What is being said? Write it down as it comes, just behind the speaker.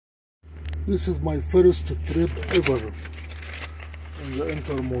This is my first trip ever in the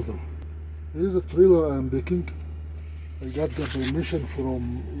intermodal. There is a trailer I am making. I got the permission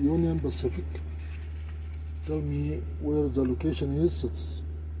from Union Pacific. Tell me where the location is. It's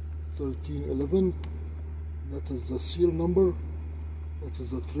 1311. That is the seal number. That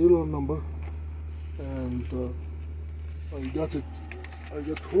is the trailer number. And I got it. I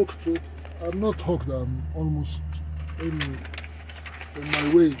got hooked to it. I'm not hooked. I'm almost in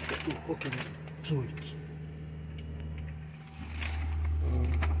my way to hooking to it.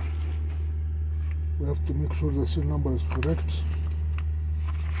 We have to make sure the serial number is correct,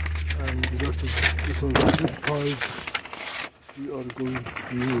 and these are the zip ties we are going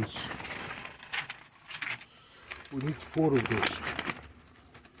to use. We need 4 of those.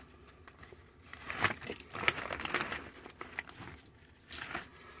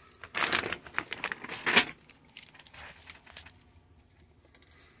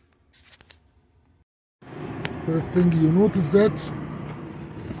 First thing you notice that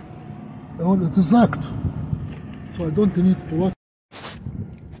it is locked, so I don't need to lock.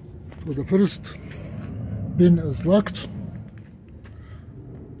 So the first pin is locked.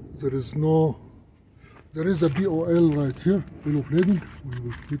 There is a BOL right here, bill of lading. We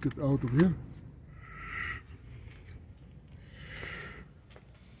will take it out of here.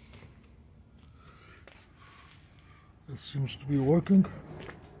 It seems to be working.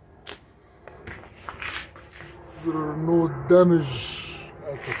 There are no damage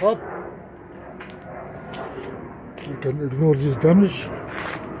at the top. You can ignore this damage.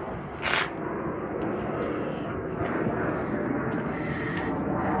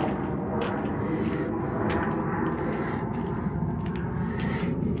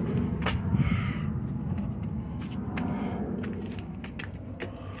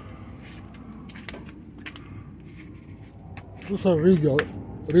 Those are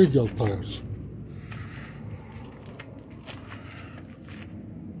radial tires.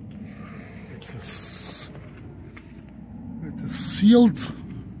 It is sealed.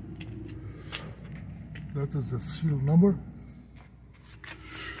 That is the seal number.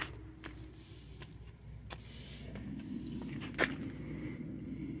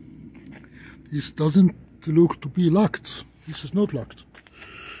 This doesn't look to be locked. This is not locked.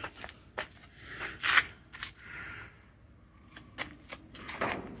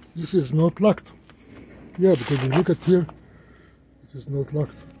 This is not locked. Yeah, because you look at here, it is not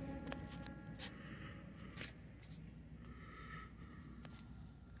locked.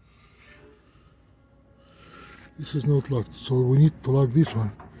 This is not locked, so we need to lock this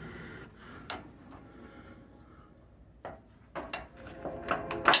one.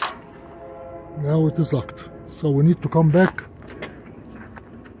 Now it is locked, so we need to come back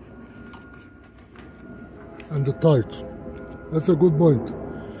and tight. That's a good point.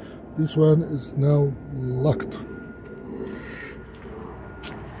 This one is now locked.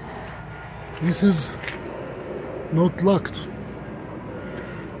 This is not locked.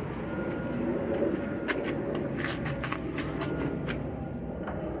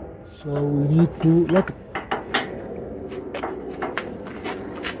 So we need to lock it.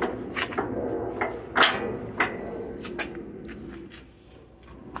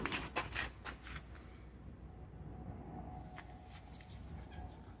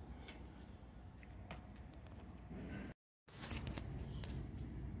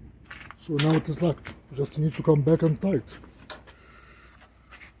 So now it is locked. We just need to come back and tight.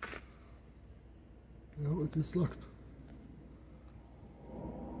 Now it is locked.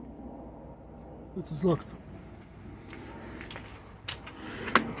 It is locked.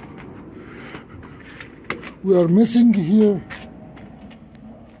 We are missing here.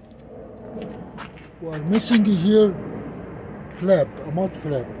 Flap, a mud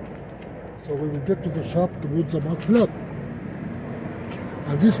flap. So we will get to the shop to put the mud flap.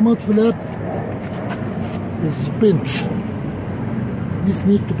 And this mud flap is pinched. This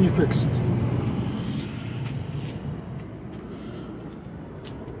needs to be fixed.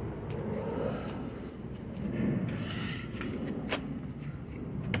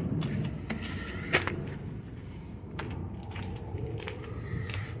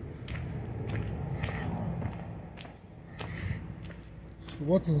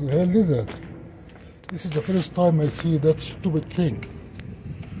 What in the hell is that? This is the first time I see that stupid thing.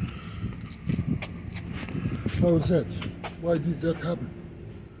 How is that? Why did that happen?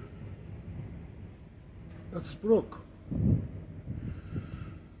 That's broke.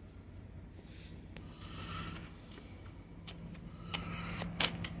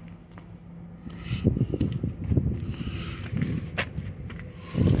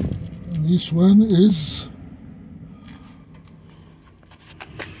 And this one is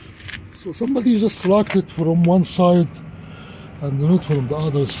So somebody just locked it from one side and not from the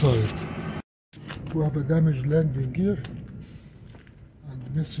other side. We have a damaged landing gear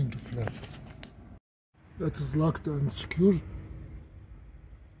and missing flap. That is locked and secured.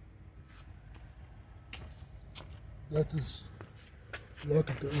 That is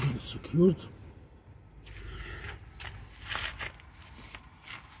locked and secured.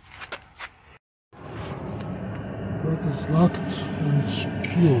 That is locked and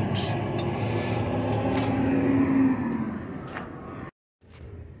secured.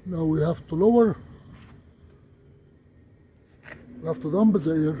 Now we have to lower. We have to dump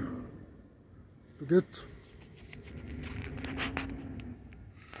the air to get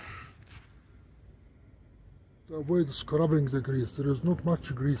to avoid scrubbing the grease. There is not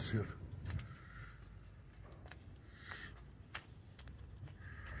much grease here.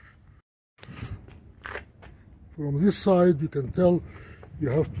 From this side you can tell you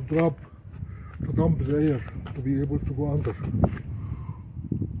have to dump the air to be able to go under.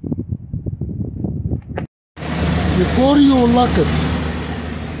 Before you lock it,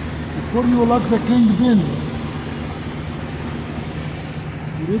 before you lock the kingpin,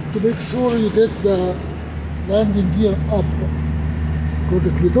 you need to make sure you get the landing gear up, because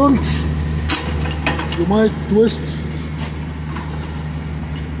if you don't, you might twist.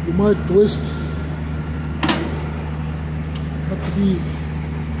 You might break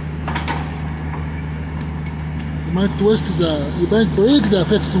the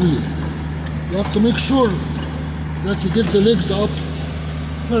fifth wheel. You have to make sure that you get the legs up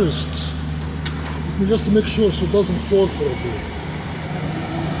first. Just to make sure so it doesn't fall for a bit.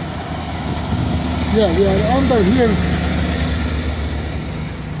 Yeah, we are under here.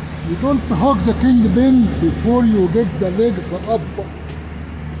 You don't hook the kingpin before you get the legs up,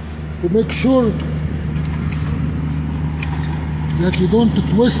 to make sure that you don't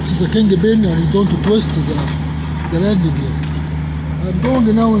twist the kingpin and you don't twist the landing gear. I'm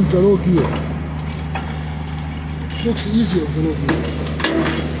going now in the low gear. It looks easier in the low gear.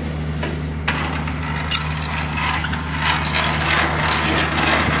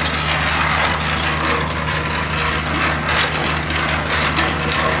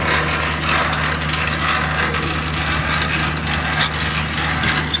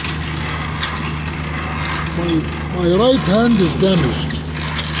 My right hand is damaged.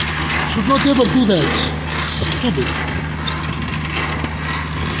 Should not ever do that. Stupid.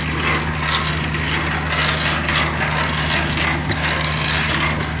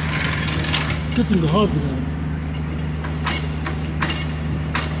 Getting hard now.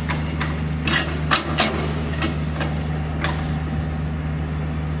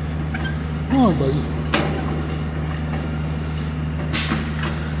 Come on, buddy.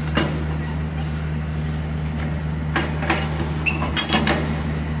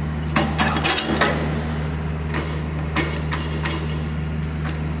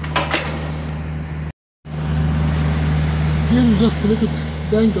 Here you just let it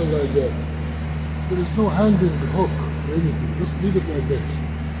dangle like that. There is no hanging hook or anything, just leave it like that.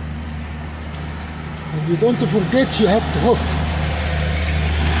 And you don't forget you have to hook.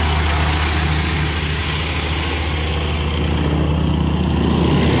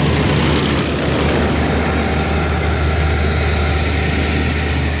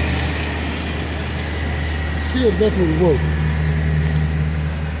 See if that will work.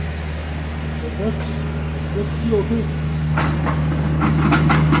 But let's see, okay?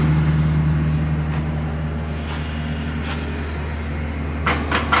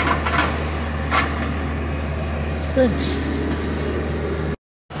 Spins.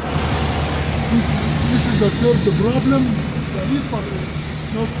 This is the third problem. The reefer is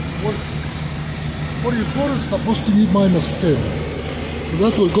not working. 44 is supposed to be -10, so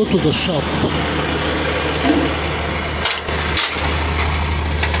that will go to the shop.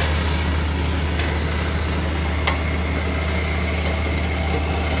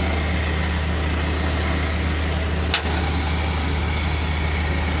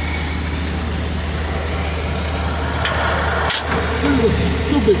 A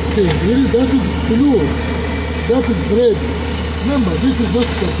stupid thing, really. That is blue, that is red. Remember, this is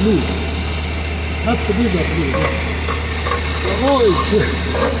just the blue. Has to be the blue. The orange,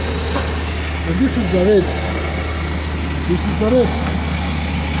 and this is the red. This is the red.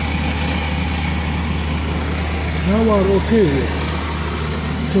 Now we're okay here.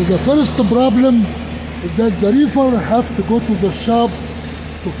 So the first problem is that the reefer have to go to the shop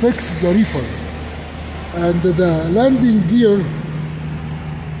to fix the reefer, and the landing gear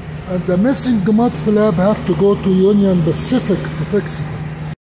and the missing mud flap have to go to Union Pacific to fix it.